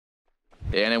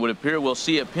And it would appear we'll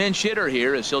see a pinch hitter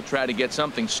here as he'll try to get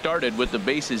something started with the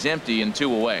bases empty and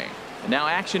 2 away. And now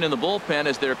action in the bullpen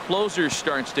as their closer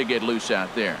starts to get loose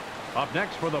out there. Up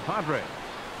next for the Padres,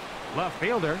 left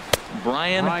fielder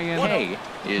Brian Hay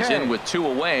is in with 2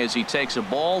 away as he takes a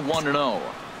ball 1-0.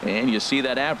 And you see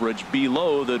that average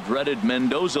below the dreaded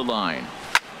Mendoza line.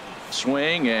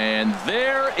 Swing, and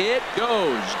there it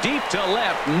goes. Deep to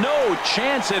left. No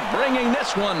chance at bringing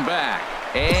this one back.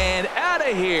 And out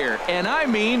of here. And I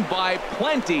mean by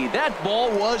plenty. That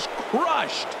ball was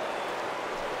crushed.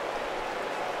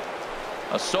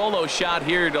 A solo shot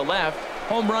here to left.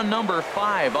 Home run number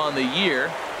 5 on the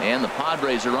year. And the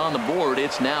Padres are on the board.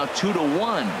 It's now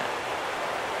 2-1.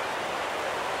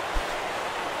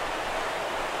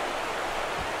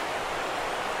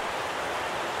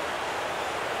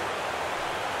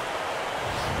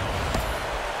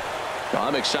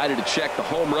 I'm excited to check the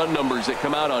home run numbers that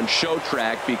come out on Show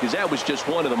Track, because that was just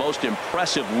one of the most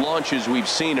impressive launches we've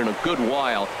seen in a good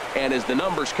while. And as the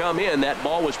numbers come in, that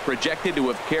ball was projected to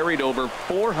have carried over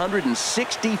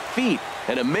 460 feet.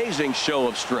 An amazing show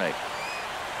of strength.